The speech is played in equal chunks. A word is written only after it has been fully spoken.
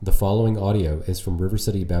The following audio is from River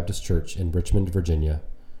City Baptist Church in Richmond, Virginia.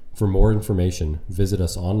 For more information, visit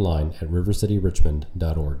us online at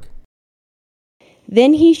rivercityrichmond.org.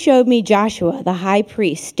 Then he showed me Joshua, the high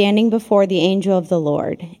priest, standing before the angel of the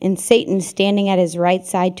Lord, and Satan standing at his right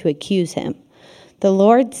side to accuse him. The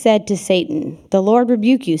Lord said to Satan, "The Lord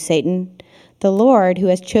rebuke you, Satan. The Lord, who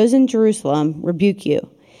has chosen Jerusalem, rebuke you.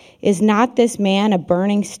 Is not this man a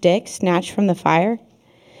burning stick snatched from the fire?"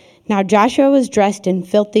 Now Joshua was dressed in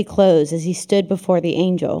filthy clothes as he stood before the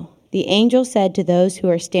angel. The angel said to those who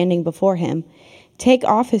were standing before him, "Take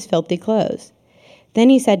off his filthy clothes." Then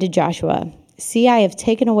he said to Joshua, "See, I have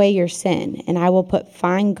taken away your sin, and I will put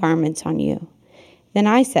fine garments on you." Then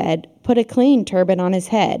I said, "Put a clean turban on his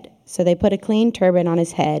head." So they put a clean turban on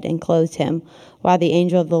his head and clothed him, while the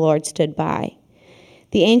angel of the Lord stood by.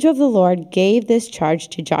 The angel of the Lord gave this charge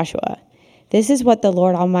to Joshua. "This is what the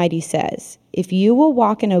Lord Almighty says. If you will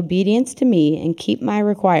walk in obedience to me and keep my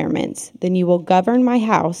requirements, then you will govern my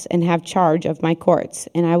house and have charge of my courts,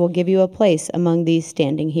 and I will give you a place among these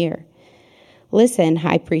standing here. Listen,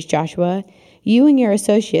 High Priest Joshua, you and your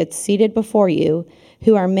associates seated before you,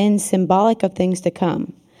 who are men symbolic of things to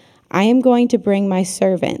come. I am going to bring my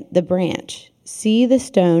servant, the branch. See the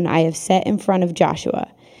stone I have set in front of Joshua.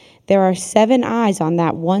 There are 7 eyes on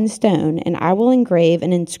that one stone, and I will engrave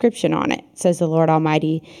an inscription on it, says the Lord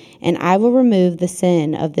Almighty, and I will remove the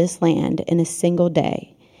sin of this land in a single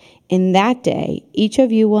day. In that day, each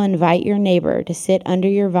of you will invite your neighbor to sit under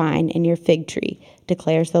your vine and your fig tree,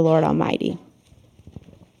 declares the Lord Almighty."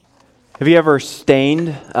 Have you ever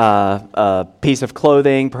stained a piece of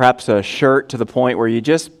clothing, perhaps a shirt, to the point where you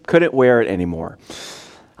just couldn't wear it anymore?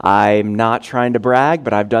 I'm not trying to brag,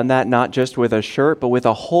 but I've done that not just with a shirt, but with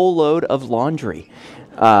a whole load of laundry.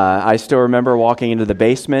 I still remember walking into the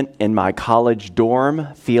basement in my college dorm,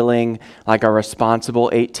 feeling like a responsible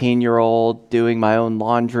 18-year-old doing my own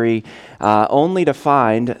laundry, only to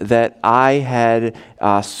find that I had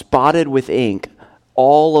spotted with ink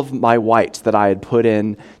all of my whites that I had put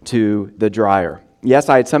into the dryer. Yes,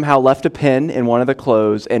 I had somehow left a pin in one of the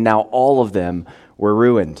clothes, and now all of them were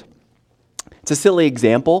ruined. It's a silly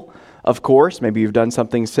example, of course. Maybe you've done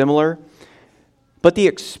something similar. But the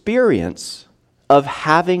experience of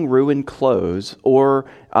having ruined clothes, or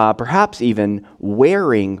perhaps even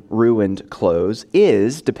wearing ruined clothes,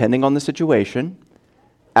 is, depending on the situation,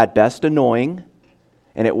 at best annoying,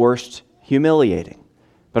 and at worst humiliating.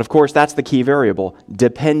 But of course, that's the key variable,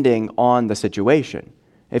 depending on the situation.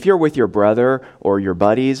 If you're with your brother or your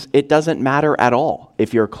buddies, it doesn't matter at all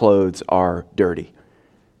if your clothes are dirty.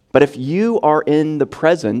 But if you are in the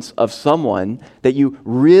presence of someone that you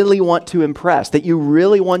really want to impress, that you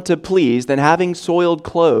really want to please, then having soiled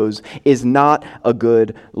clothes is not a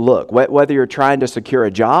good look. Whether you're trying to secure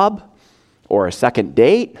a job or a second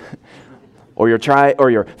date, or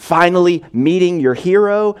you're finally meeting your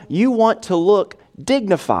hero, you want to look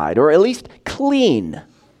dignified or at least clean.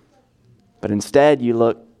 But instead you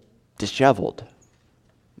look disheveled,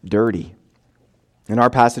 dirty. In our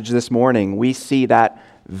passage this morning, we see that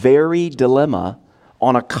very dilemma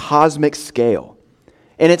on a cosmic scale.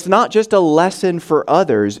 And it's not just a lesson for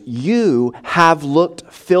others. You have looked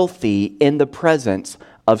filthy in the presence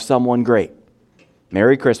of someone great.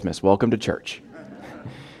 Merry Christmas. Welcome to church.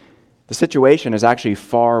 The situation is actually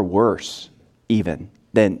far worse even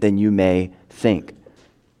than you may think.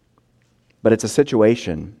 But it's a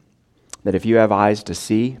situation that if you have eyes to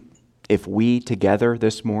see, if we together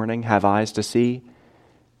this morning have eyes to see,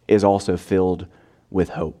 is also filled with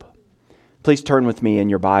hope. Please turn with me in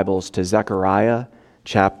your Bibles to Zechariah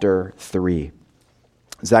chapter 3.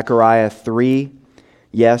 Zechariah 3,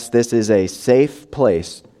 yes, this is a safe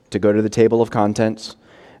place to go to the table of contents,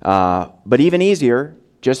 but even easier,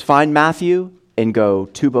 just find Matthew and go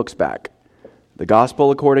 2 books back. The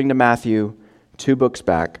Gospel according to Matthew, 2 books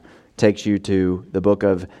back, takes you to the book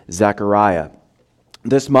of Zechariah.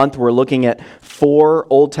 This month we're looking at 4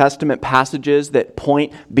 Old Testament passages that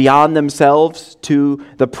point beyond themselves to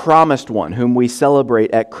the promised one whom we celebrate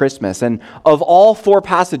at Christmas. And of all 4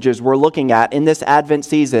 passages we're looking at in this Advent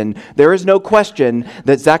season, there is no question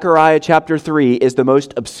that Zechariah chapter 3 is the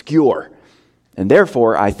most obscure and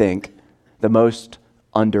therefore, I think, the most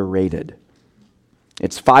underrated.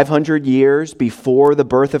 It's 500 years before the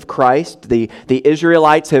birth of Christ. The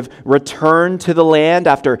Israelites have returned to the land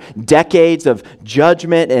after decades of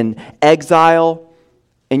judgment and exile.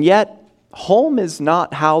 And yet, home is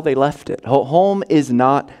not how they left it. Home is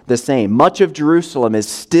not the same. Much of Jerusalem is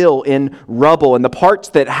still in rubble, and the parts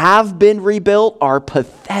that have been rebuilt are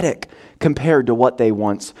pathetic compared to what they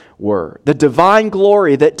once were. The divine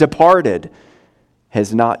glory that departed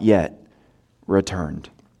has not yet returned.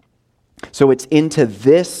 So it's into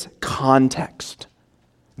this context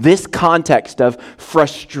of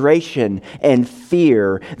frustration and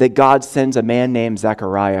fear, that God sends a man named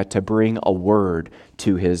Zechariah to bring a word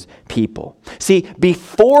to his people. See,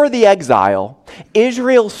 before the exile,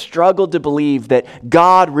 Israel struggled to believe that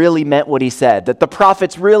God really meant what he said, that the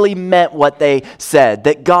prophets really meant what they said,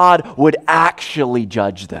 that God would actually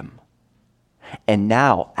judge them. And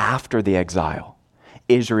now, after the exile,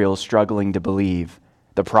 Israel is struggling to believe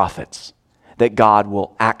the prophets, that God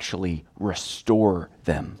will actually restore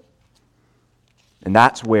them. And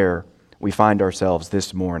that's where we find ourselves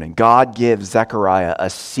this morning. God gives Zechariah a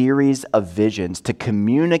series of visions to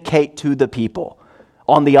communicate to the people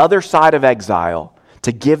on the other side of exile,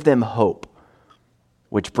 to give them hope,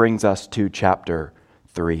 which brings us to chapter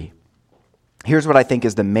 3. Here's what I think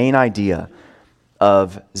is the main idea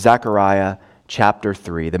of Zechariah chapter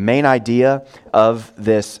 3, the main idea of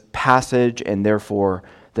this passage, and therefore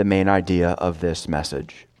the main idea of this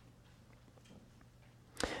message.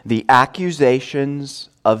 The accusations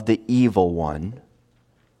of the evil one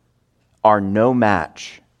are no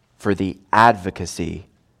match for the advocacy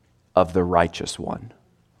of the righteous one.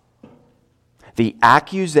 The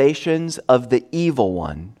accusations of the evil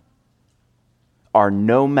one are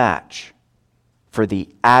no match for the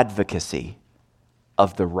advocacy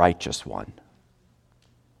of the righteous one.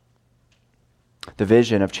 The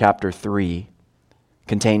vision of chapter 3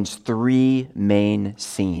 contains 3 main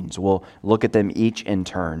scenes. We'll look at them each in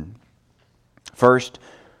turn. First,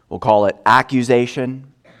 we'll call it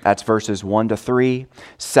accusation. That's verses 1 to 3.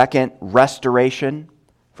 Second, restoration,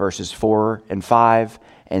 verses 4 and 5.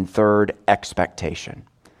 And third, expectation.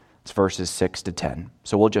 It's verses 6 to 10.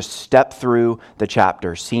 So we'll just step through the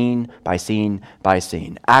chapter, scene by scene by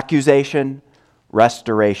scene. Accusation,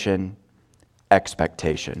 restoration,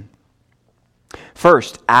 expectation.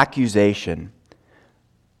 First, accusation.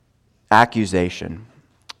 Accusation.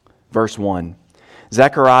 Verse 1.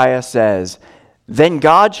 Zechariah says, "Then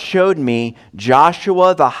God showed me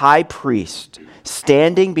Joshua the high priest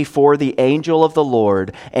standing before the angel of the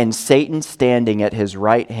Lord, and Satan standing at his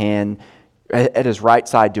right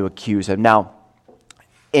side to accuse him." Now,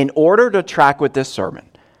 in order to track with this sermon,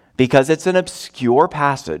 because it's an obscure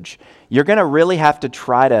passage, you're going to really have to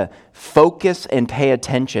try to focus and pay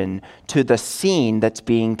attention to the scene that's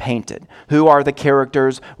being painted. Who are the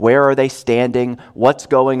characters? Where are they standing? What's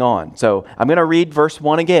going on? So I'm going to read verse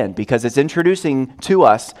 1 again, because it's introducing to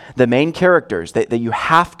us the main characters that you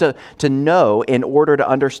have to know in order to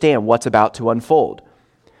understand what's about to unfold.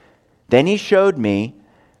 "Then he showed me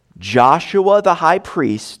Joshua the high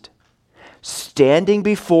priest standing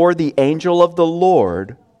before the angel of the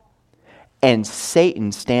Lord, and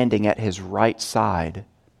Satan standing at his right side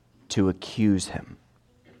to accuse him."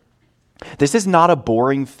 This is not a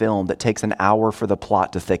boring film that takes an hour for the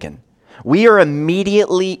plot to thicken. We are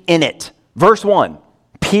immediately in it. Verse 1,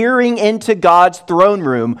 peering into God's throne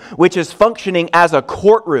room, which is functioning as a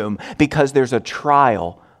courtroom because there's a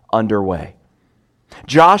trial underway.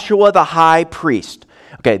 Joshua the high priest.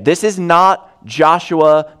 Okay, this is not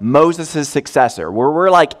Joshua, Moses' successor.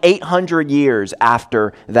 We're like 800 years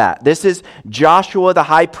after that. This is Joshua the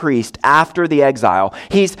high priest after the exile.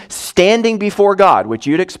 He's standing before God, which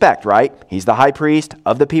you'd expect, right? He's the high priest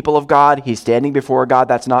of the people of God. He's standing before God.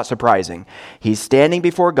 That's not surprising. He's standing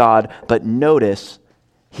before God, but notice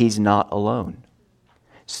he's not alone.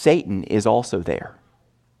 Satan is also there.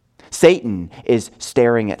 Satan is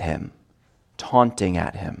staring at him, taunting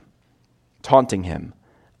him,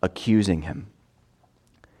 accusing him.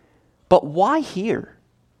 But why here?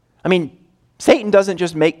 I mean, Satan doesn't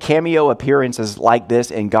just make cameo appearances like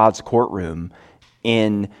this in God's courtroom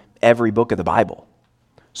in every book of the Bible.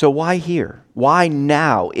 So why here? Why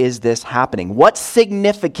now is this happening? What's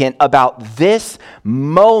significant about this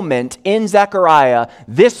moment in Zechariah,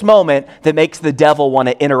 this moment that makes the devil want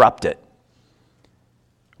to interrupt it?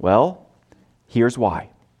 Well, here's why.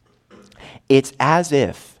 It's as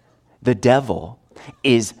if the devil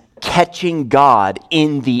is catching God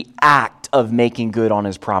in the act of making good on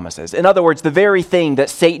his promises. In other words, the very thing that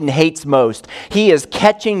Satan hates most, he is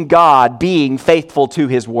catching God being faithful to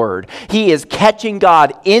his word. He is catching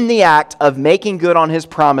God in the act of making good on his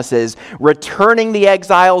promises, returning the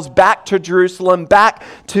exiles back to Jerusalem, back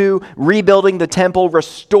to rebuilding the temple,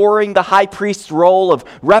 restoring the high priest's role of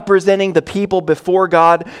representing the people before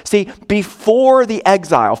God. See, before the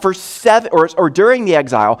exile, during the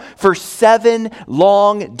exile, for 7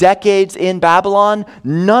 long decades in Babylon,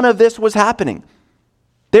 none of this was happening.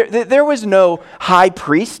 There was no high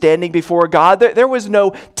priest standing before God. There was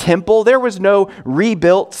no temple. There was no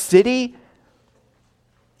rebuilt city.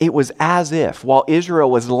 It was as if, while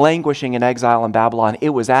Israel was languishing in exile in Babylon, it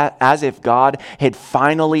was as if God had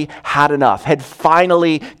finally had enough, had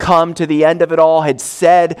finally come to the end of it all, had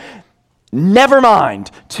said, never mind,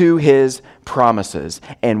 to his promises,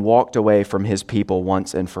 and walked away from his people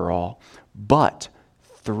once and for all. But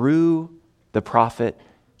through the prophet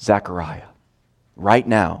Zechariah, right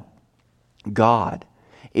now, God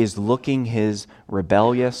is looking his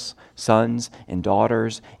rebellious sons and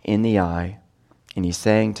daughters in the eye, and he's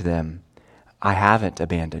saying to them, I haven't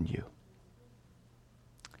abandoned you.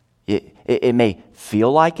 It may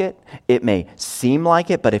feel like it, it may seem like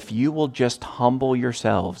it, but if you will just humble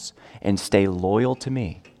yourselves and stay loyal to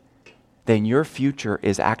me, then your future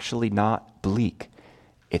is actually not bleak,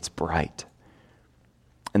 it's bright.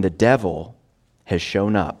 And the devil has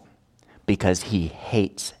shown up because he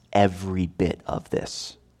hates every bit of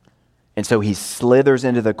this. And so he slithers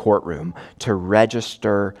into the courtroom to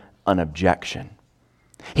register an objection.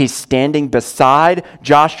 He's standing beside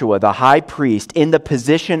Joshua, the high priest, in the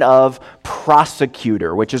position of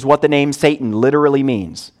prosecutor, which is what the name Satan literally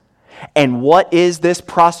means. And what is this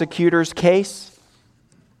prosecutor's case?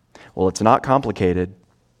 Well, it's not complicated.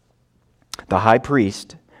 The high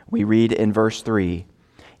priest, we read in verse 3,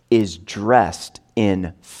 is dressed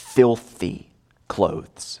in filthy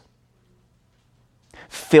clothes.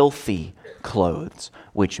 Filthy clothes,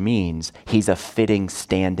 which means he's a fitting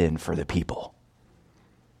stand-in for the people.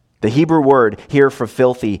 The Hebrew word here for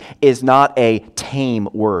filthy is not a tame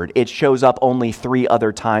word. It shows up only 3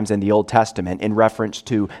 other times in the Old Testament in reference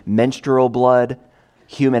to menstrual blood,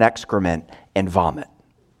 human excrement, and vomit.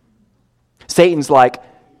 Satan's like,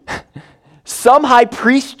 some high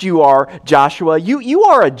priest you are, Joshua. You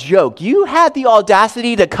are a joke. You had the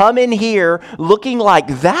audacity to come in here looking like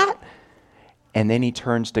that? And then he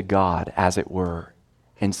turns to God, as it were,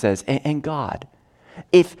 and says, and God,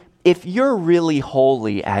 if you're really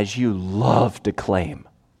holy as you love to claim,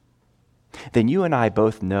 then you and I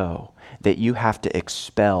both know that you have to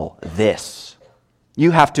expel this.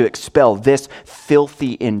 You have to expel this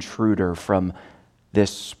filthy intruder from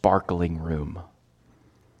this sparkling room.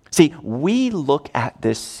 See, we look at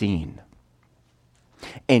this scene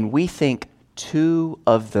and we think 2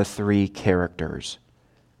 of the 3 characters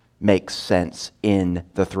make sense in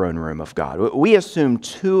the throne room of God. We assume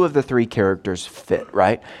 2 of the 3 characters fit,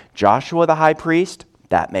 right? Joshua the high priest,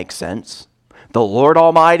 that makes sense. The Lord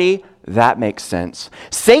Almighty, that makes sense.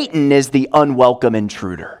 Satan is the unwelcome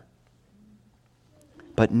intruder.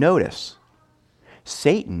 But notice,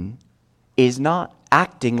 Satan is not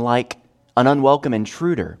acting like an unwelcome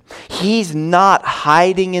intruder. He's not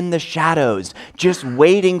hiding in the shadows, just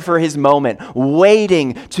waiting for his moment,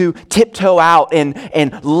 waiting to tiptoe out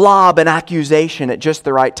and lob an accusation at just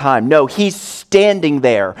the right time. No, he's standing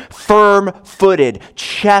there, firm-footed,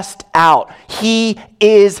 chest out. He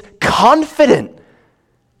is confident.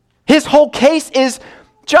 His whole case is,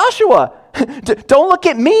 Joshua, don't look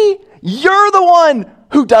at me. You're the one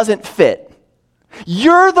who doesn't fit.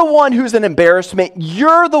 You're the one who's an embarrassment.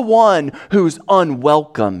 You're the one who's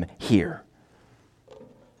unwelcome here.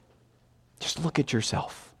 Just look at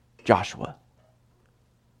yourself, Joshua.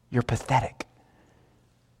 You're pathetic.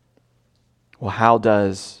 Well, how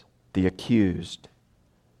does the accused,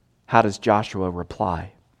 how does Joshua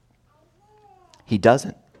reply? He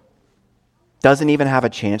doesn't even have a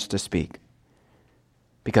chance to speak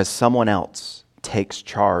because someone else takes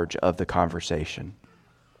charge of the conversation.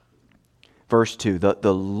 Verse 2,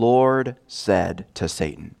 the Lord said to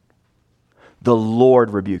Satan, the Lord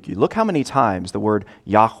rebuke you. Look how many times the word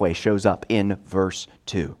Yahweh shows up in verse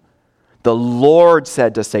 2. The Lord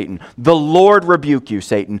said to Satan, the Lord rebuke you,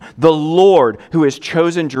 Satan. The Lord who has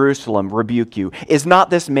chosen Jerusalem rebuke you. Is not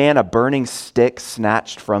this man a burning stick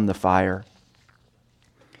snatched from the fire?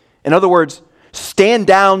 In other words, stand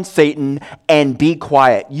down, Satan, and be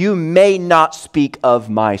quiet. You may not speak of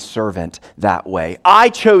my servant that way. I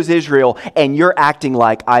chose Israel, and you're acting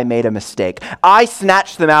like I made a mistake. I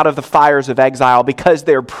snatched them out of the fires of exile because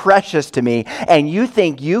they're precious to me, and you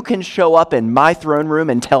think you can show up in my throne room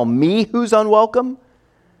and tell me who's unwelcome?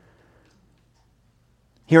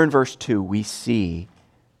 Here in verse 2, we see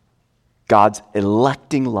God's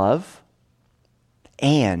electing love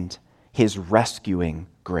and his rescuing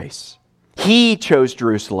grace. He chose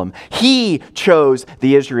Jerusalem. He chose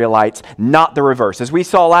the Israelites, not the reverse. As we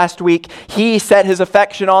saw last week, he set his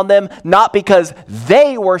affection on them, not because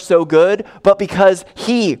they were so good, but because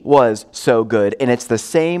he was so good. And it's the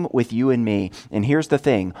same with you and me. And here's the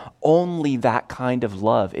thing, only that kind of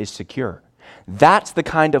love is secure. That's the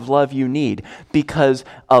kind of love you need, because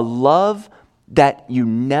a love that you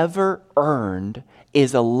never earned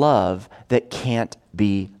is a love that can't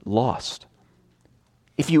be lost.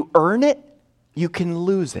 If you earn it, you can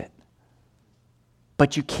lose it.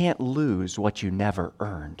 But you can't lose what you never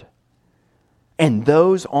earned. And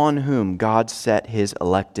those on whom God set his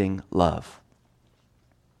electing love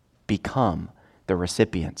become the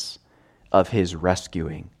recipients of his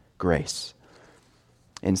rescuing grace.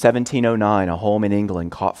 In 1709, a home in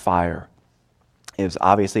England caught fire. It was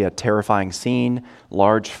obviously a terrifying scene,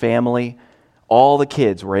 large family. All the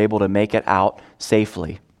kids were able to make it out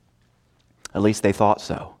safely. At least they thought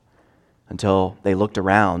so, until they looked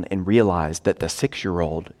around and realized that the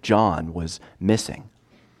 6-year-old, John, was missing.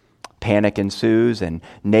 Panic ensues, and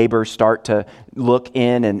neighbors start to look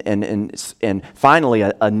in, and finally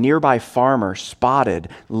a nearby farmer spotted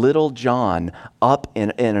little John up in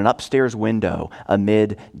an upstairs window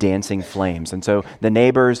amid dancing flames. And so the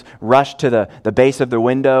neighbors rushed to the base of the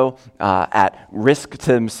window at risk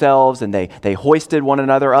to themselves, and they hoisted one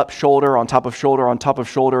another up shoulder on top of shoulder on top of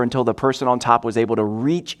shoulder until the person on top was able to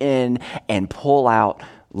reach in and pull out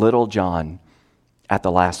little John at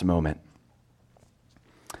the last moment.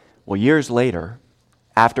 Well, years later,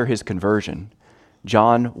 after his conversion,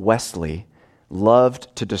 John Wesley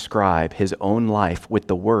loved to describe his own life with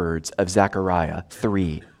the words of Zechariah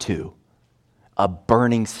 3:2, a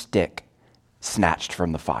burning stick snatched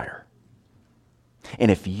from the fire. And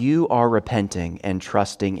if you are repenting and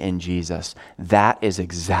trusting in Jesus, that is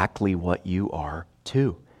exactly what you are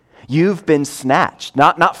too. You've been snatched,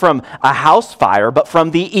 not from a house fire, but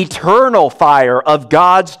from the eternal fire of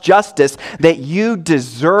God's justice that you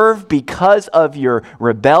deserve because of your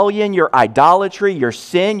rebellion, your idolatry, your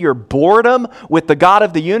sin, your boredom with the God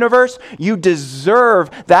of the universe. You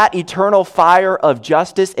deserve that eternal fire of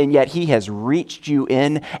justice, and yet he has reached you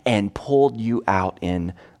in and pulled you out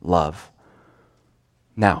in love.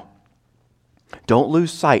 Now, don't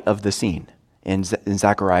lose sight of the scene in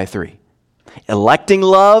Zechariah 3. Electing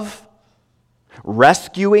love,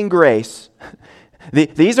 rescuing grace.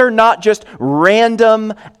 These are not just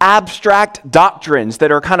random abstract doctrines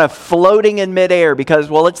that are kind of floating in midair because,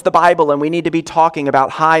 well, it's the Bible and we need to be talking about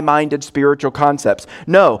high-minded spiritual concepts.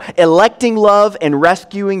 No, electing love and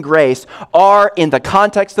rescuing grace are, in the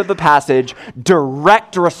context of the passage,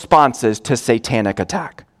 direct responses to satanic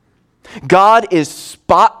attack. God is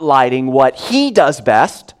spotlighting what he does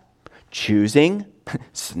best, choosing,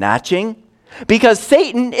 snatching, because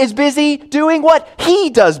Satan is busy doing what he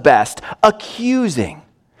does best, accusing.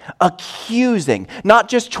 Not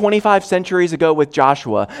just 25 centuries ago with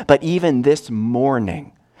Joshua, but even this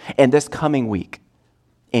morning and this coming week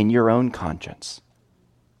in your own conscience,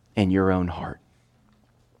 in your own heart.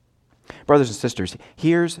 Brothers and sisters,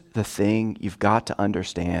 here's the thing you've got to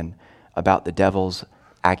understand about the devil's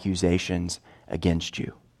accusations against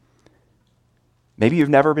you. Maybe you've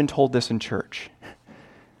never been told this in church.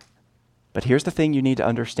 But here's the thing you need to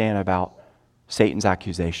understand about Satan's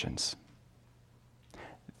accusations.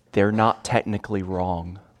 They're not technically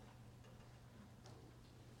wrong.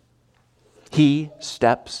 He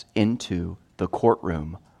steps into the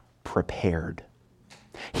courtroom prepared.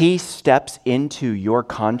 He steps into your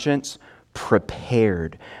conscience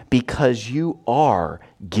prepared because you are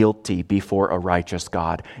guilty before a righteous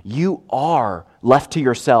God. You are, left to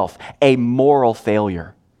yourself, a moral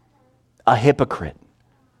failure, a hypocrite,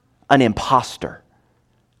 an imposter,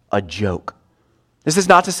 a joke. This is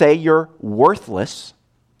not to say you're worthless.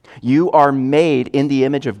 You are made in the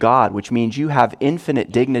image of God, which means you have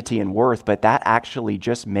infinite dignity and worth, but that actually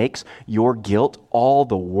just makes your guilt all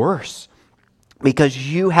the worse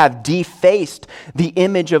because you have defaced the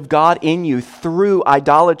image of God in you through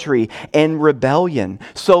idolatry and rebellion,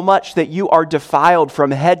 so much that you are defiled from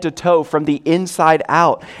head to toe, from the inside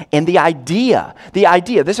out. And the idea,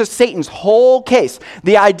 this is Satan's whole case,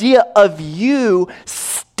 the idea of you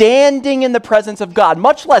standing in the presence of God,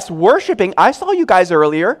 much less worshiping. I saw you guys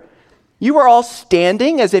earlier. You were all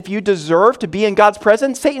standing as if you deserve to be in God's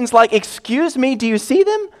presence. Satan's like, excuse me, do you see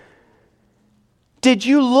them? Did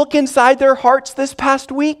you look inside their hearts this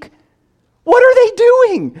past week? What are they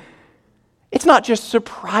doing? It's not just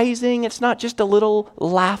surprising. It's not just a little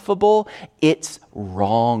laughable. It's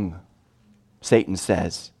wrong, Satan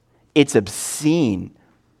says. It's obscene.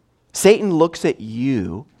 Satan looks at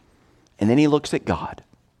you, and then he looks at God.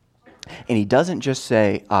 And he doesn't just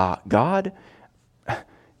say, God,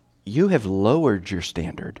 you have lowered your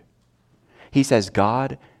standard. He says,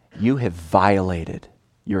 God, you have violated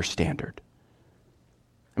your standard.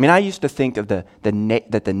 I mean, I used to think of that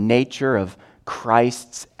the nature of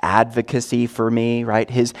Christ's advocacy for me, right?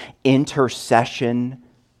 His intercession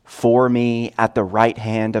for me at the right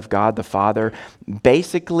hand of God the Father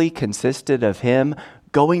basically consisted of him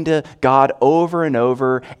going to God over and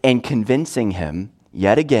over and convincing him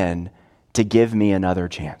yet again to give me another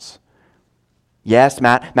chance. Yes,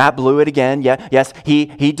 Matt blew it again. Yeah, yes, he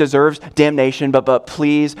deserves damnation, but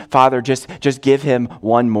please, Father, just give him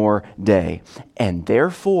one more day. And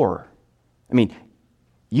therefore,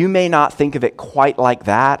 you may not think of it quite like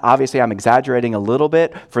that. Obviously, I'm exaggerating a little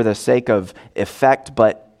bit for the sake of effect,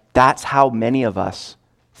 but that's how many of us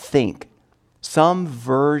think. Some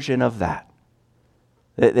version of that.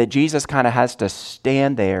 That Jesus kind of has to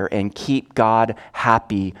stand there and keep God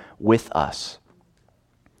happy with us.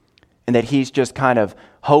 And that he's just kind of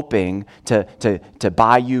hoping to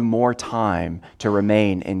buy you more time to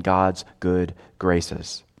remain in God's good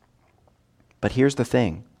graces. But here's the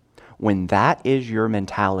thing. When that is your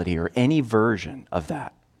mentality or any version of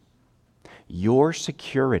that, your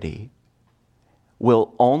security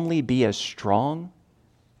will only be as strong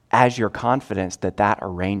as your confidence that that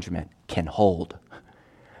arrangement can hold.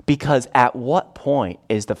 Because at what point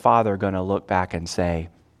is the Father going to look back and say,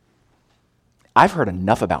 I've heard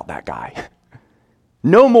enough about that guy.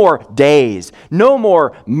 No more days, no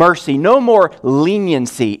more mercy, no more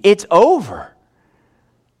leniency. It's over.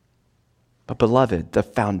 But beloved, the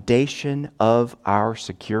foundation of our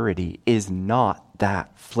security is not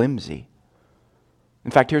that flimsy.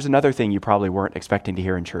 In fact, here's another thing you probably weren't expecting to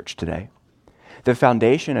hear in church today. The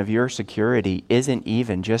foundation of your security isn't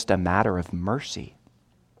even just a matter of mercy.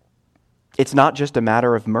 It's not just a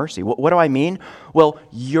matter of mercy. What do I mean? Well,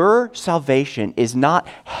 your salvation is not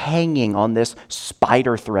hanging on this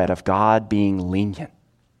spider thread of God being lenient.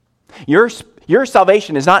 Your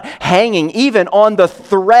salvation is not hanging even on the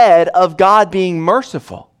thread of God being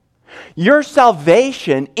merciful. Your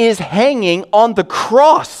salvation is hanging on the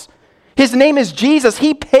cross. His name is Jesus.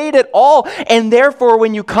 He paid it all. And therefore,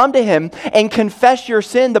 when you come to him and confess your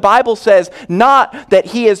sin, the Bible says not that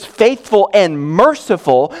he is faithful and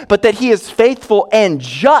merciful, but that he is faithful and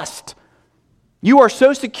just. You are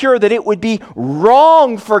so secure that it would be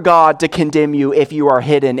wrong for God to condemn you if you are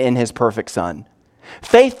hidden in his perfect Son.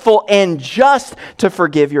 Faithful and just to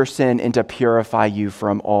forgive your sin and to purify you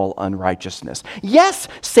from all unrighteousness. Yes,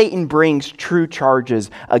 Satan brings true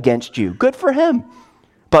charges against you. Good for him.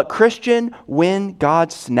 But Christian, when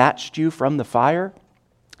God snatched you from the fire,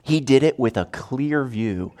 he did it with a clear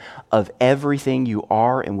view of everything you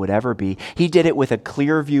are and would ever be. He did it with a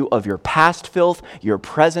clear view of your past filth, your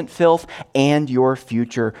present filth, and your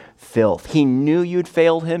future filth. He knew you'd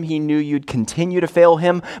failed him. He knew you'd continue to fail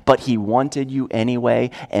him, but he wanted you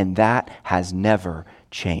anyway, and that has never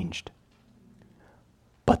changed.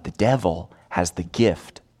 But the devil has the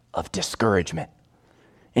gift of discouragement.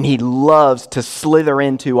 And he loves to slither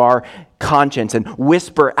into our conscience and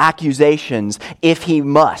whisper accusations if he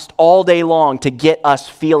must all day long to get us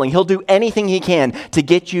feeling. He'll do anything he can to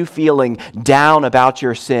get you feeling down about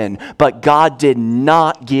your sin. But God did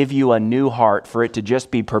not give you a new heart for it to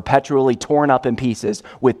just be perpetually torn up in pieces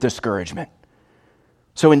with discouragement.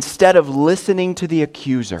 So instead of listening to the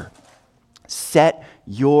accuser, set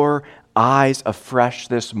your eyes afresh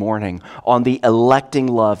this morning on the electing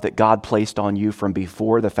love that God placed on you from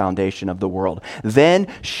before the foundation of the world. Then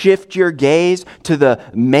shift your gaze to the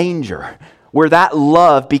manger, where that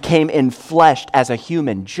love became enfleshed as a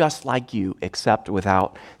human just like you, except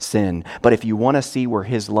without sin. But if you want to see where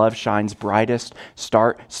his love shines brightest,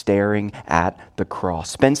 start staring at the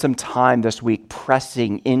cross. Spend some time this week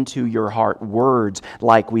pressing into your heart words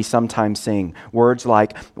like we sometimes sing. Words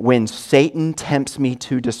like, when Satan tempts me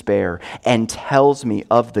to despair and tells me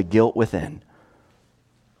of the guilt within.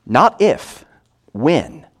 Not if,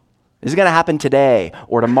 when. This is going to happen today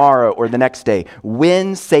or tomorrow or the next day.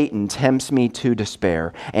 When Satan tempts me to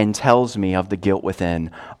despair and tells me of the guilt within,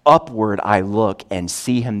 upward I look and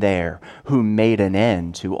see him there who made an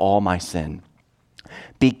end to all my sin.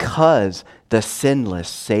 Because the sinless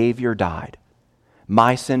Savior died,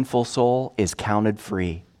 my sinful soul is counted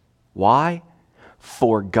free. Why?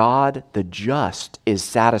 For God the just is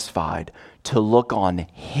satisfied to look on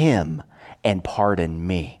him and pardon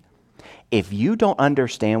me. If you don't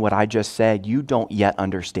understand what I just said, you don't yet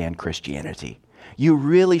understand Christianity. You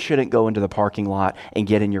really shouldn't go into the parking lot and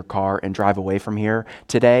get in your car and drive away from here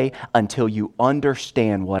today until you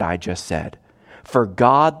understand what I just said. For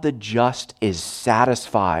God the just is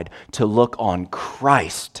satisfied to look on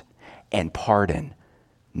Christ and pardon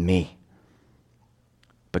me.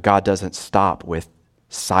 But God doesn't stop with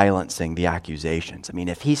silencing the accusations.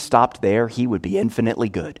 If he stopped there, he would be infinitely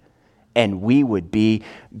good. And we would be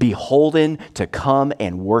beholden to come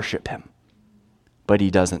and worship him. But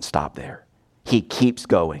he doesn't stop there. He keeps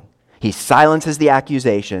going. He silences the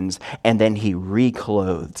accusations, and then he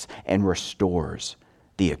reclothes and restores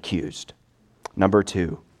the accused. Number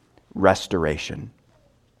 2, restoration.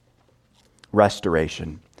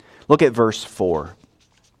 Restoration. Look at verse 4.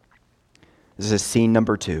 This is scene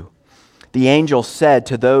number 2. The angel said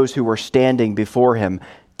to those who were standing before him,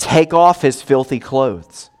 "Take off his filthy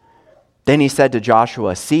clothes." Then he said to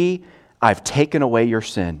Joshua, "See, I've taken away your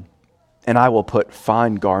sin, and I will put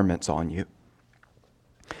fine garments on you."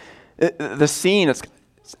 The scene, it's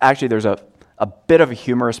actually, there's a bit of a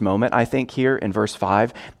humorous moment, I think, here in verse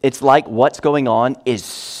 5. It's like what's going on is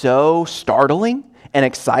so startling and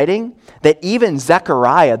exciting that even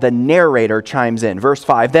Zechariah, the narrator, chimes in. Verse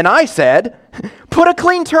 5, "Then I said, put a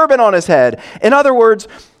clean turban on his head." In other words,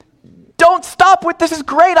 don't stop with, this is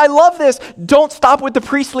great, I love this. Don't stop with the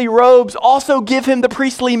priestly robes. Also give him the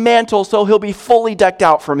priestly mantle so he'll be fully decked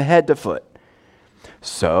out from head to foot.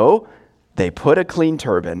 So they put a clean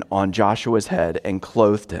turban on Joshua's head and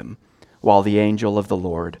clothed him while the angel of the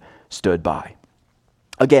Lord stood by.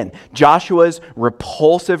 Again, Joshua's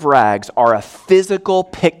repulsive rags are a physical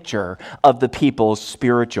picture of the people's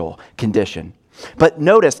spiritual condition. But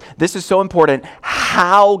notice, this is so important,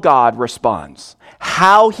 how God responds.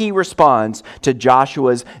 How he responds to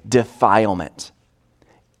Joshua's defilement.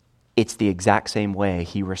 It's the exact same way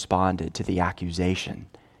he responded to the accusation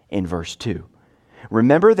in verse 2.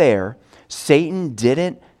 Remember there, Satan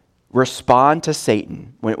didn't respond to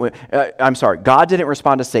Satan. God didn't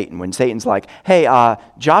respond to Satan when Satan's like, "Hey,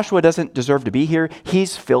 Joshua doesn't deserve to be here.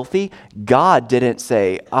 He's filthy." God didn't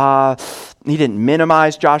say, he didn't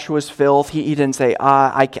minimize Joshua's filth. He didn't say,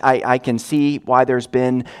 I can see why there's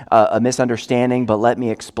been a misunderstanding, but let me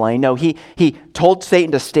explain. No, he told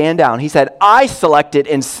Satan to stand down. He said, "I selected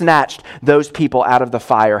and snatched those people out of the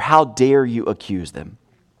fire. How dare you accuse them?"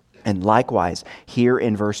 And likewise, here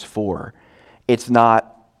in verse 4, it's not,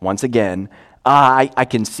 once again, I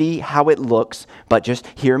can see how it looks, but just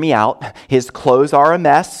hear me out. His clothes are a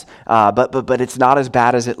mess, but it's not as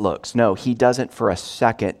bad as it looks. No, he doesn't for a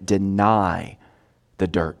second deny the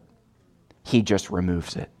dirt. He just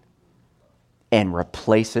removes it and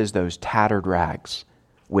replaces those tattered rags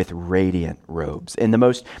with radiant robes. And the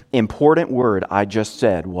most important word I just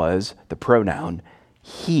said was the pronoun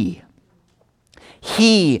he.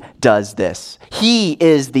 He does this. He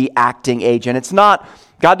is the acting agent. It's not,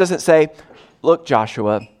 God doesn't say, "Look,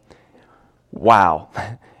 Joshua, wow,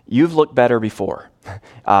 you've looked better before.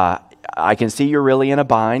 I can see you're really in a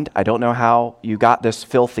bind. I don't know how you got this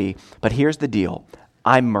filthy, but here's the deal.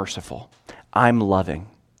 I'm merciful. I'm loving.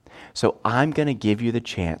 So I'm going to give you the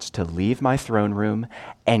chance to leave my throne room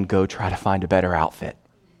and go try to find a better outfit.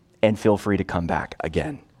 And feel free to come back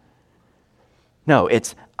again." No,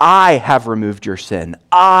 it's, I have removed your sin.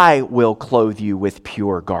 I will clothe you with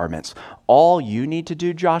pure garments. All you need to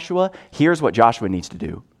do, Joshua, here's what Joshua needs to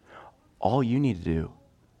do. All you need to do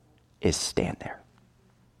is stand there.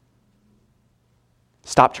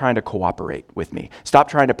 Stop trying to cooperate with me. Stop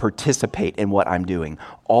trying to participate in what I'm doing.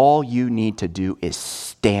 All you need to do is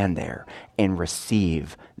stand there and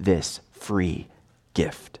receive this free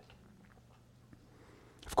gift.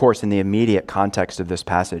 Of course, in the immediate context of this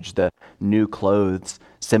passage, the new clothes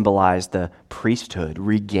symbolize the priesthood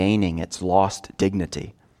regaining its lost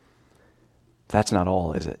dignity. That's not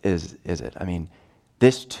all, is it? I mean,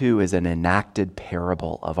 this too is an enacted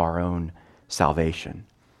parable of our own salvation.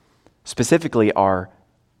 Specifically, our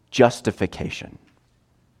justification.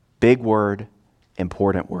 Big word,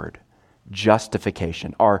 important word.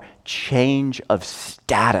 Justification. Our change of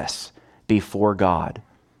status before God,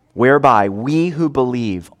 whereby we who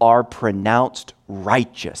believe are pronounced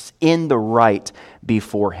righteous, in the right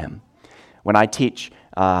before him. When I teach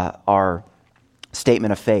our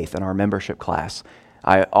statement of faith in our membership class,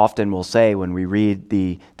 I often will say when we read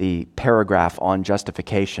the paragraph on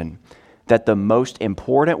justification that the most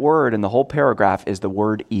important word in the whole paragraph is the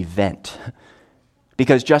word event.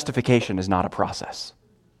 Because justification is not a process.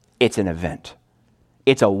 It's an event.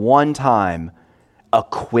 It's a one-time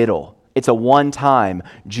acquittal. It's a one-time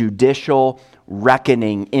judicial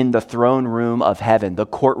reckoning in the throne room of heaven, the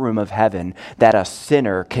courtroom of heaven, that a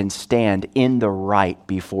sinner can stand in the right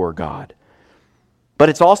before God. But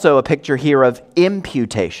it's also a picture here of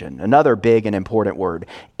imputation, another big and important word.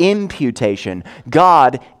 Imputation,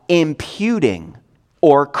 God imputing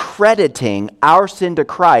or crediting our sin to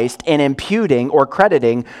Christ and imputing or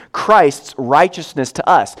crediting Christ's righteousness to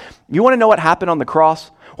us. You want to know what happened on the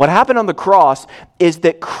cross? What happened on the cross is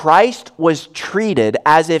that Christ was treated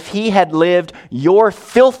as if he had lived your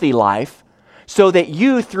filthy life so that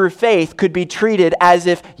you, through faith, could be treated as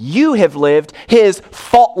if you have lived his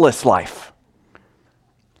faultless life.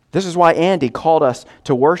 This is why Andy called us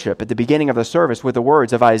to worship at the beginning of the service with the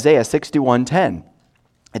words of Isaiah 61:10.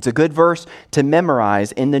 It's a good verse to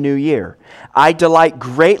memorize in the new year. "I delight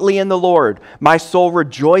greatly in the Lord. My soul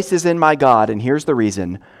rejoices in my God." And here's the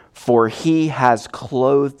reason: For he has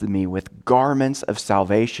clothed me with garments of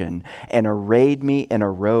salvation and arrayed me in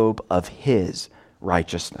a robe of his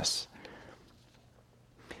righteousness.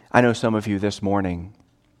 I know some of you this morning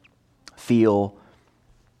feel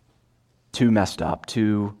too messed up,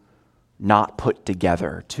 too not put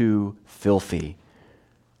together, too filthy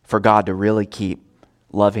for God to really keep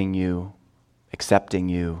loving you, accepting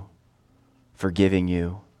you, forgiving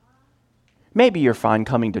you. Maybe you're fine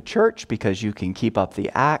coming to church because you can keep up the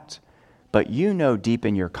act, but you know deep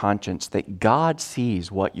in your conscience that God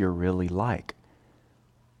sees what you're really like,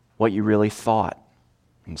 what you really thought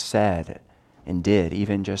and said and did,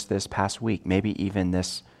 even just this past week, maybe even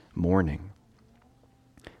this morning.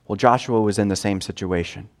 Well, Joshua was in the same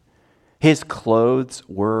situation. His clothes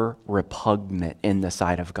were repugnant in the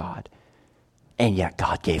sight of God, and yet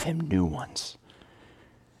God gave him new ones.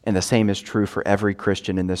 And the same is true for every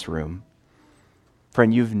Christian in this room.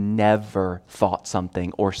 Friend, you've never thought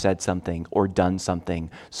something or said something or done something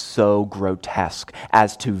so grotesque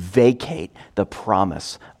as to vacate the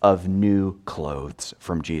promise of new clothes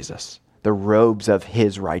from Jesus, the robes of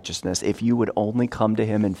his righteousness. If you would only come to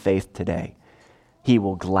him in faith today, he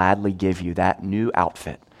will gladly give you that new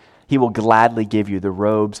outfit. He will gladly give you the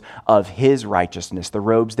robes of his righteousness, the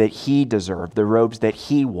robes that he deserved, the robes that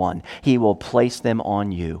he won. He will place them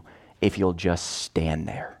on you if you'll just stand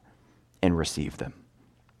there and receive them.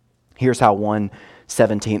 Here's how one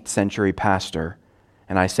 17th century pastor,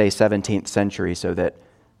 and I say 17th century so that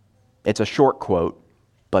it's a short quote,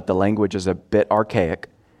 but the language is a bit archaic.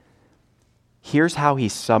 Here's how he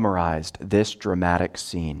summarized this dramatic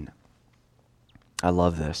scene. I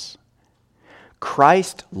love this.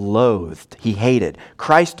 Christ loathed, he hated,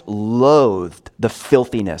 Christ loathed the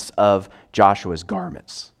filthiness of Joshua's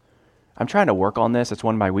garments. I'm trying to work on this. It's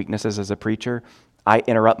one of my weaknesses as a preacher. I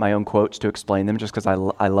interrupt my own quotes to explain them just because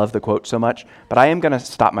I love the quote so much. But I am going to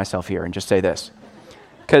stop myself here and just say this,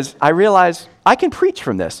 because I realize I can preach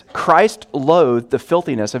from this. Christ loathed the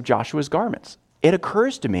filthiness of Joshua's garments. It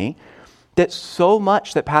occurs to me that so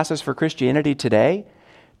much that passes for Christianity today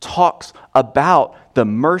talks about the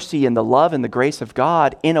mercy and the love and the grace of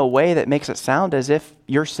God in a way that makes it sound as if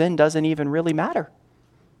your sin doesn't even really matter.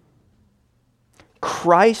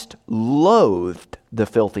 Christ loathed the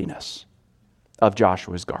filthiness of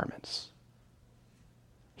Joshua's garments.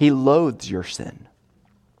 He loathes your sin.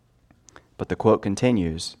 But the quote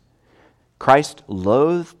continues, Christ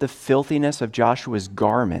loathed the filthiness of Joshua's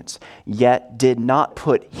garments, yet did not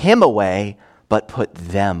put him away, but put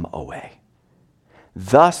them away.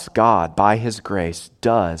 Thus God, by his grace,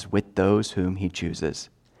 does with those whom he chooses.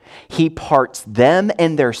 He parts them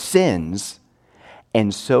and their sins,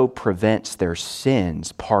 and so prevents their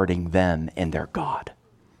sins parting them and their God.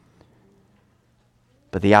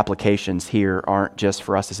 But the applications here aren't just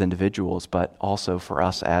for us as individuals, but also for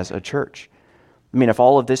us as a church. I mean, if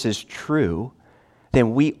all of this is true,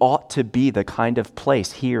 then we ought to be the kind of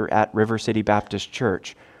place here at River City Baptist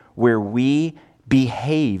Church where we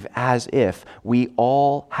behave as if we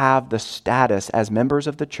all have the status as members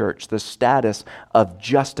of the church, the status of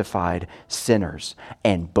justified sinners.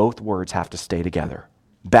 And both words have to stay together.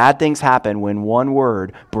 Bad things happen when one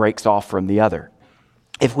word breaks off from the other.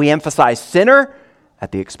 If we emphasize sinner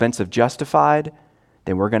at the expense of justified,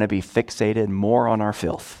 then we're going to be fixated more on our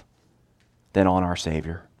filth than on our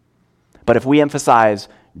Savior. But if we emphasize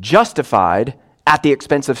justified at the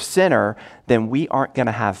expense of sinner, then we aren't going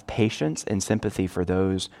to have patience and sympathy for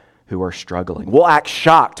those who are struggling. We'll act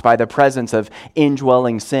shocked by the presence of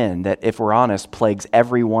indwelling sin that, if we're honest, plagues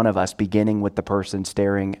every one of us, beginning with the person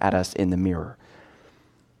staring at us in the mirror.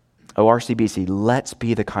 RCBC, let's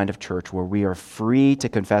be the kind of church where we are free to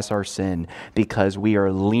confess our sin because we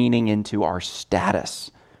are leaning into our status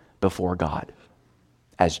before God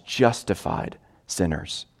as justified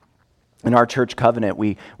sinners. In our church covenant,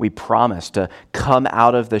 we promise to come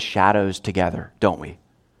out of the shadows together, don't we?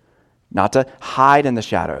 Not to hide in the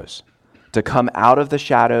shadows, to come out of the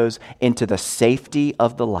shadows into the safety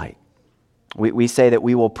of the light. We say that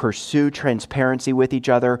we will pursue transparency with each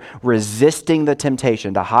other, resisting the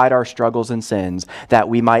temptation to hide our struggles and sins, that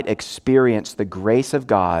we might experience the grace of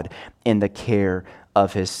God in the care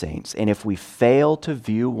of his saints. And if we fail to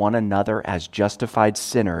view one another as justified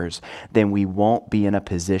sinners, then we won't be in a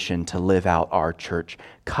position to live out our church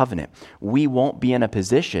covenant. We won't be in a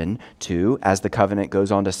position to, as the covenant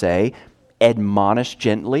goes on to say, admonish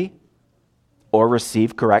gently or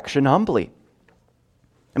receive correction humbly.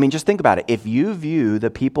 I mean, just think about it. If you view the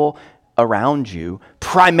people around you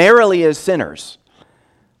primarily as sinners,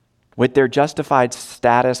 with their justified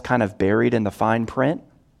status kind of buried in the fine print,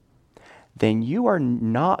 then you are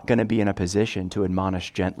not going to be in a position to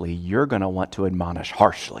admonish gently. You're going to want to admonish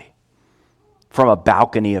harshly from a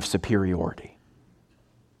balcony of superiority.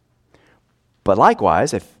 But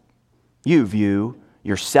likewise, if you view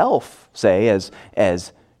yourself, say,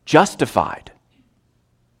 as justified,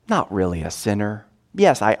 not really a sinner.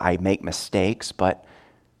 Yes, I make mistakes, but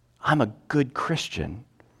I'm a good Christian.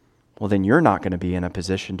 Well, then you're not going to be in a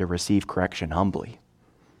position to receive correction humbly.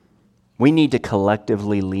 We need to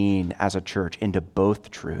collectively lean as a church into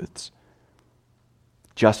both truths.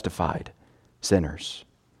 Justified sinners.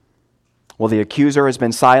 Well, the accuser has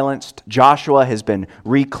been silenced. Joshua has been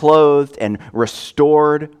reclothed and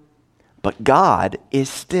restored. But God is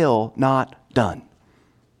still not done.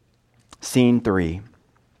 Scene 3,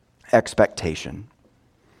 expectation.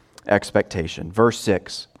 Expectation. Verse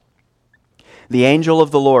 6. The angel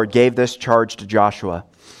of the Lord gave this charge to Joshua.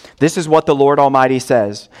 This is what the Lord Almighty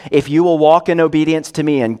says. If you will walk in obedience to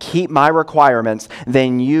me and keep my requirements,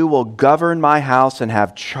 then you will govern my house and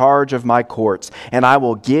have charge of my courts, and I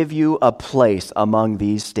will give you a place among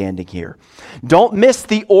these standing here. Don't miss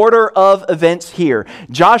the order of events here.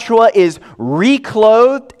 Joshua is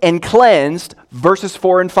reclothed and cleansed, verses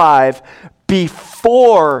 4 and 5,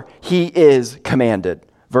 before he is commanded,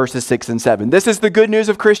 verses 6 and 7. This is the good news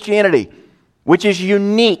of Christianity, which is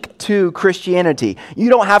unique to Christianity. You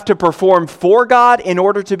don't have to perform for God in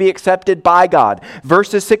order to be accepted by God.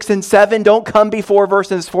 Verses 6 and 7 don't come before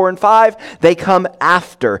verses 4 and 5. They come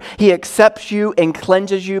after. He accepts you and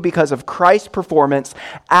cleanses you because of Christ's performance,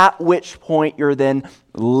 at which point you're then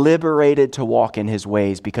liberated to walk in his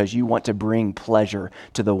ways because you want to bring pleasure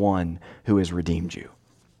to the one who has redeemed you.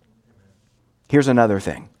 Here's another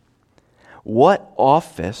thing. What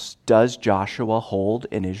office does Joshua hold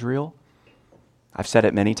in Israel? I've said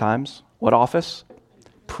it many times. What office?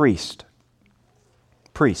 Priest.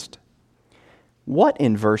 Priest. What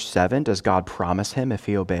in verse 7 does God promise him if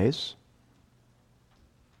he obeys?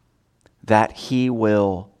 That he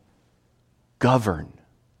will govern.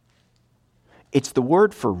 It's the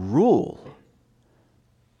word for rule.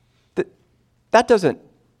 That doesn't,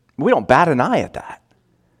 we don't bat an eye at that.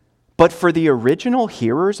 But for the original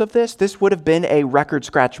hearers of this would have been a record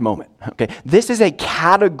scratch moment. Okay, this is a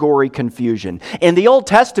category confusion. In the Old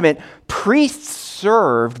Testament, priests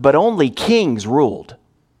served, but only kings ruled.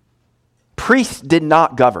 Priests did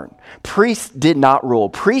not govern. Priests did not rule.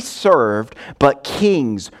 Priests served, but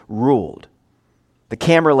kings ruled. The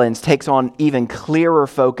camera lens takes on even clearer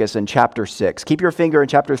focus in chapter 6. Keep your finger in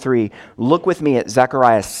chapter 3. Look with me at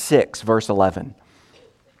Zechariah 6, verse 11.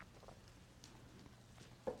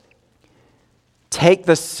 Take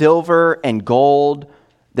the silver and gold.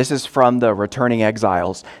 This is from the returning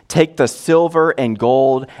exiles. Take the silver and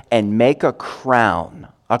gold and make a crown.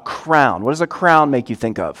 A crown. What does a crown make you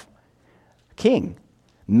think of? King.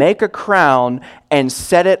 Make a crown and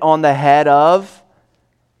set it on the head of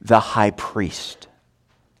the high priest.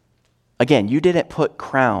 Again, you didn't put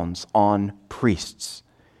crowns on priests.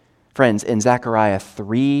 Friends, in Zechariah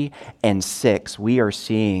 3 and 6, we are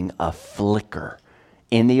seeing a flicker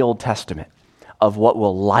in the Old Testament of what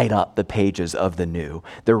will light up the pages of the New,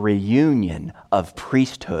 the reunion of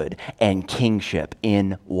priesthood and kingship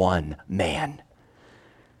in one man.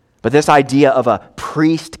 But this idea of a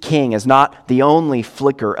priest king is not the only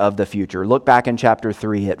flicker of the future. Look back in chapter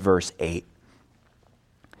 3 at verse 8.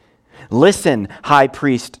 Listen, high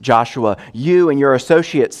priest Joshua, you and your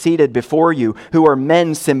associates seated before you, who are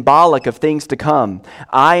men symbolic of things to come.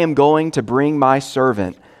 I am going to bring my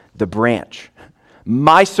servant, the branch.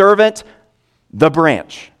 My servant, the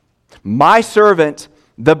branch. My servant,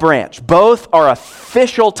 the branch. Both are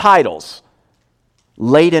official titles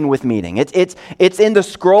laden with meaning. It's in the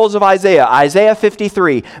scrolls of Isaiah. Isaiah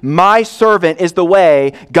 53, my servant is the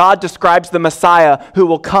way God describes the Messiah who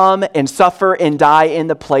will come and suffer and die in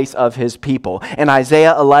the place of his people. In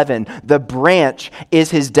Isaiah 11, the branch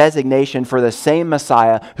is his designation for the same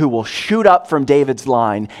Messiah who will shoot up from David's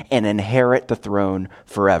line and inherit the throne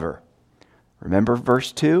forever. Remember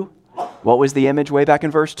verse 2? What was the image way back in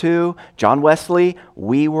verse 2? John Wesley,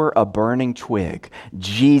 we were a burning twig.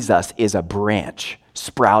 Jesus is a branch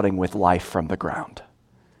sprouting with life from the ground.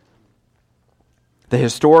 The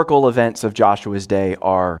historical events of Joshua's day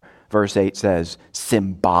are, verse 8 says,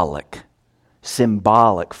 symbolic.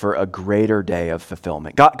 Symbolic for a greater day of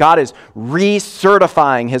fulfillment. God is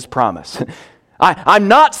recertifying his promise. I'm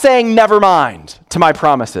not saying never mind to my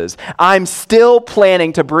promises. I'm still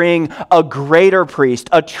planning to bring a greater priest,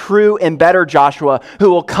 a true and better Joshua, who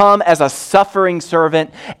will come as a suffering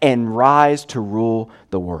servant and rise to rule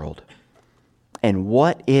the world. And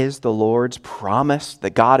what is the Lord's promise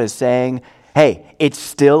that God is saying? Hey, it's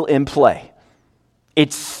still in play.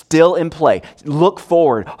 It's still in play. Look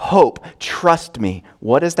forward, hope, trust me.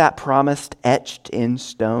 What is that promised etched in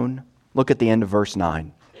stone? Look at the end of verse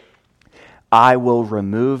 9. I will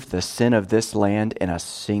remove the sin of this land in a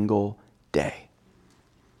single day.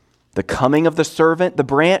 The coming of the servant, the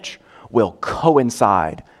branch, will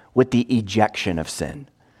coincide with the ejection of sin.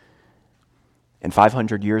 And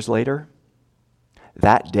 500 years later,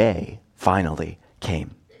 that day finally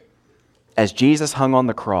came. As Jesus hung on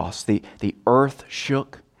the cross, the earth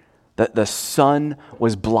shook, the sun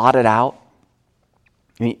was blotted out.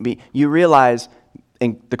 You realize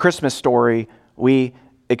in the Christmas story, we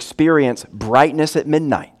experience brightness at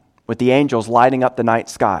midnight with the angels lighting up the night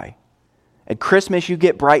sky. At Christmas, you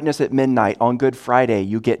get brightness at midnight. On Good Friday,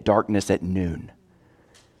 you get darkness at noon.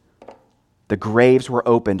 The graves were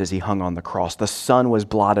opened as he hung on the cross. The sun was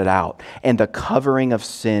blotted out, and the covering of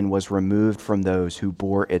sin was removed from those who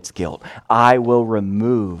bore its guilt. I will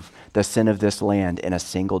remove the sin of this land in a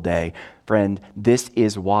single day. Friend, this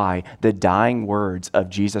is why the dying words of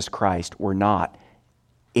Jesus Christ were not,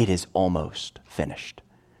 "It is almost finished,"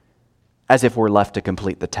 as if we're left to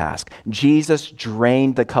complete the task. Jesus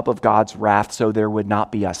drained the cup of God's wrath so there would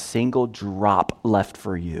not be a single drop left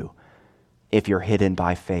for you if you're hidden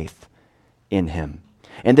by faith in him.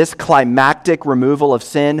 And this climactic removal of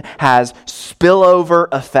sin has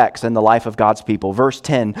spillover effects in the life of God's people. Verse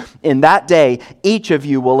 10, in that day, each of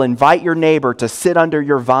you will invite your neighbor to sit under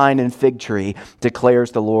your vine and fig tree,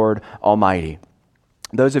 declares the Lord Almighty.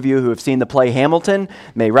 Those of you who have seen the play Hamilton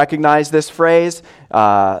may recognize this phrase.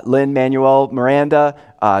 Lin-Manuel Miranda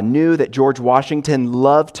knew that George Washington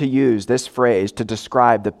loved to use this phrase to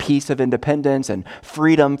describe the peace of independence and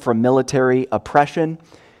freedom from military oppression.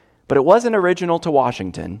 But it wasn't original to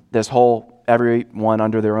Washington, this whole everyone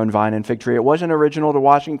under their own vine and fig tree. It wasn't original to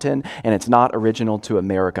Washington, and it's not original to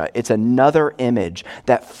America. It's another image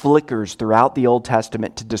that flickers throughout the Old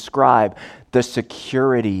Testament to describe the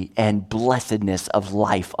security and blessedness of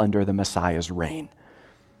life under the Messiah's reign.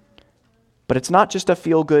 But it's not just a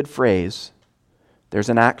feel-good phrase. There's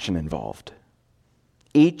an action involved.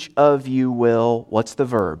 Each of you will, what's the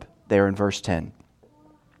verb there in verse 10?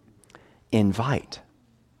 Invite.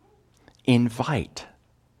 Invite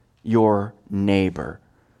your neighbor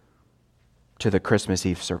to the Christmas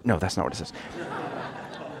Eve service. No, that's not what it says.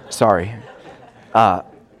 Sorry.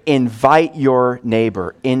 Invite your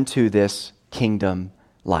neighbor into this kingdom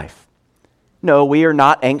life. No, we are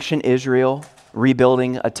not ancient Israel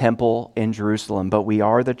rebuilding a temple in Jerusalem, but we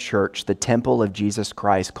are the church, the temple of Jesus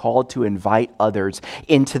Christ, called to invite others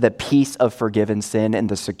into the peace of forgiven sin and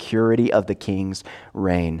the security of the King's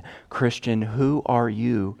reign. Christian, who are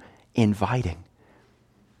you inviting?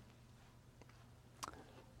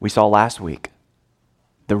 We saw last week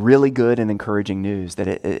the really good and encouraging news that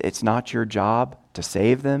it's not your job to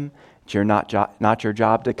save them. It's not your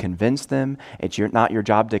job to convince them. It's not your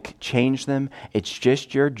job to change them. It's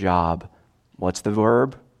just your job, what's the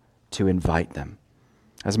verb? To invite them.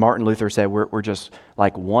 As Martin Luther said, we're just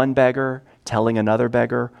like one beggar telling another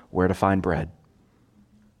beggar where to find bread.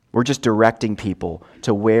 We're just directing people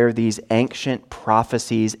to where these ancient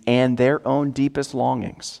prophecies and their own deepest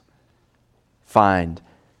longings find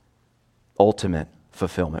ultimate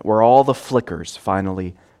fulfillment, where all the flickers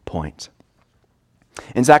finally point.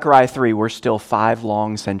 In Zechariah 3, we're still 5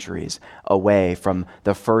 long centuries away from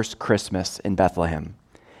the first Christmas in Bethlehem.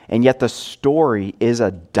 And yet the story is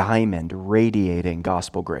a diamond radiating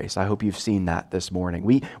gospel grace. I hope you've seen that this morning.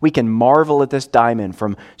 We can marvel at this diamond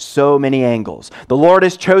from so many angles. The Lord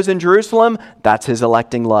has chosen Jerusalem. That's his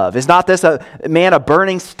electing love. Is not this a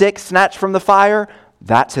burning stick snatched from the fire?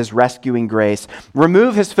 That's his rescuing grace.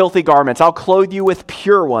 Remove his filthy garments. I'll clothe you with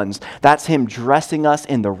pure ones. That's him dressing us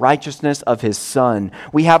in the righteousness of his Son.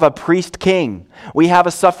 We have a priest king. We have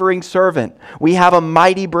a suffering servant. We have a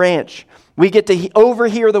mighty branch. We get to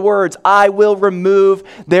overhear the words, I will remove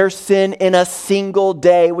their sin in a single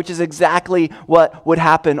day, which is exactly what would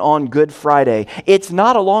happen on Good Friday. It's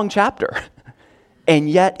not a long chapter, and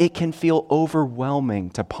yet it can feel overwhelming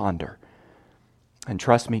to ponder. And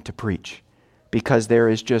trust me, to preach, because there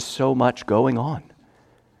is just so much going on.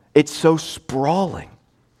 It's so sprawling.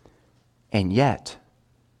 And yet,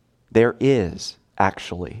 there is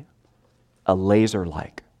actually a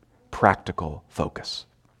laser-like practical focus.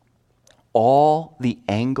 All the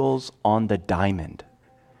angles on the diamond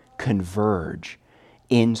converge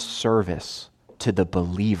in service to the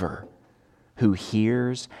believer who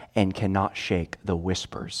hears and cannot shake the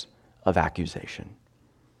whispers of accusation.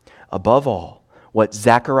 Above all, what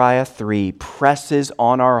Zechariah 3 presses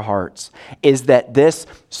on our hearts is that this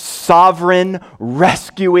sovereign,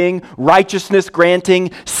 rescuing,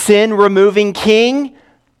 righteousness-granting, sin-removing king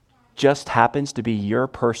just happens to be your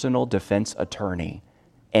personal defense attorney,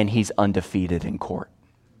 and he's undefeated in court.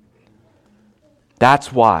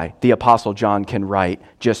 That's why the Apostle John can write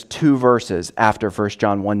just 2 verses after 1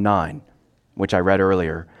 John 1:9, which I read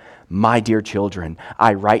earlier. My dear children,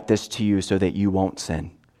 I write this to you so that you won't sin.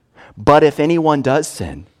 But if anyone does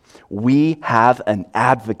sin, we have an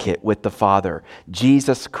advocate with the Father,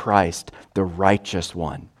 Jesus Christ, the righteous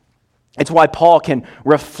one. It's why Paul can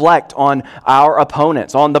reflect on our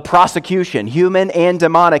opponents, on the prosecution, human and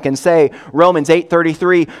demonic, and say, Romans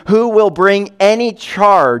 8:33, who will bring any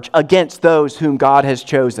charge against those whom God has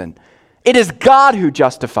chosen? It is God who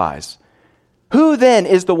justifies. Who then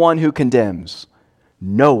is the one who condemns?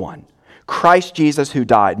 No one. Christ Jesus, who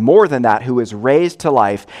died, more than that, who is raised to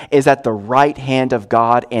life, is at the right hand of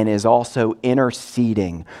God and is also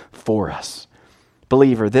interceding for us.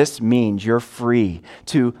 Believer, this means you're free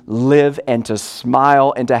to live and to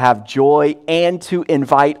smile and to have joy and to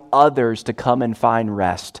invite others to come and find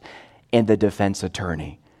rest in the defense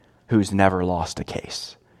attorney who's never lost a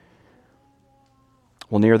case.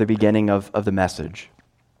 Well, near the beginning of the message,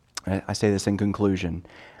 I say this in conclusion,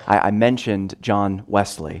 I mentioned John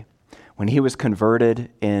Wesley. When he was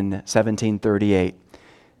converted in 1738,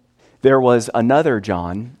 there was another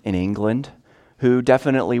John in England who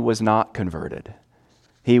definitely was not converted.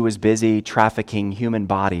 He was busy trafficking human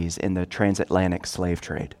bodies in the transatlantic slave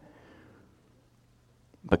trade.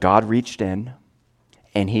 But God reached in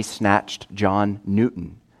and he snatched John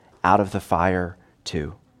Newton out of the fire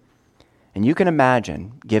too. And you can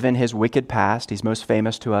imagine, given his wicked past, he's most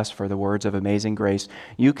famous to us for the words of Amazing Grace,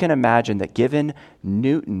 you can imagine that given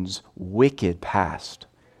Newton's wicked past,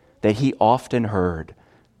 that he often heard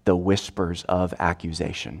the whispers of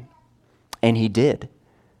accusation. And he did.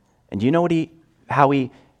 And do you know how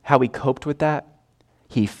he coped with that?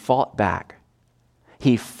 He fought back.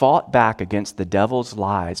 He fought back against the devil's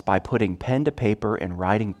lies by putting pen to paper and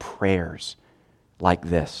writing prayers like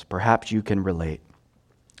this. Perhaps you can relate.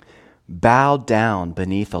 Bowed down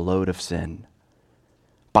beneath a load of sin,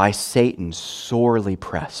 by Satan sorely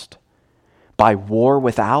pressed, by war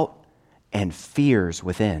without and fears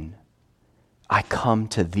within, I come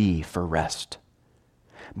to thee for rest.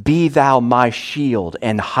 Be thou my shield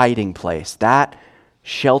and hiding place, that,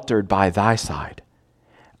 sheltered by thy side,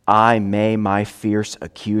 I may my fierce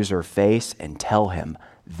accuser face and tell him,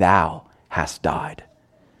 thou hast died.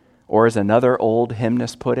 Or as another old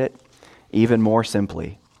hymnist put it, even more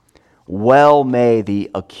simply, well may the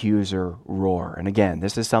accuser roar. And again,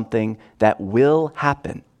 this is something that will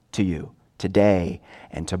happen to you today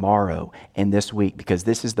and tomorrow and this week, because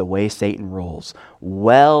this is the way Satan rolls.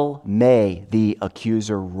 Well may the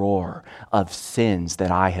accuser roar of sins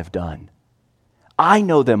that I have done. I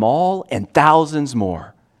know them all and thousands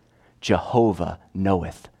more. Jehovah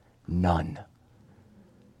knoweth none.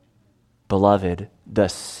 Beloved, the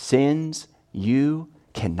sins you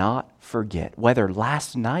cannot forget, whether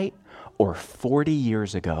last night or 40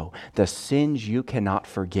 years ago, the sins you cannot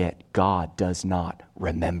forget, God does not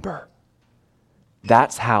remember.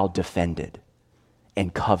 That's how defended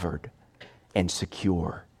and covered and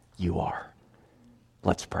secure you are.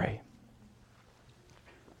 Let's pray.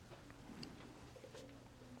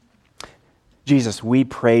 Jesus, we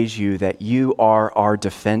praise you that you are our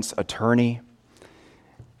defense attorney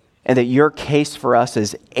and that your case for us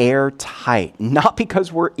is airtight, not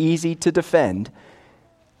because we're easy to defend,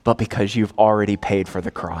 but because you've already paid for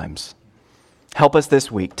the crimes. Help us this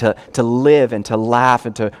week to live and to laugh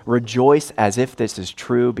and to rejoice as if this is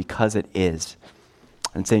true, because it is.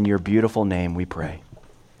 And it's in your beautiful name we pray.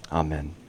 Amen.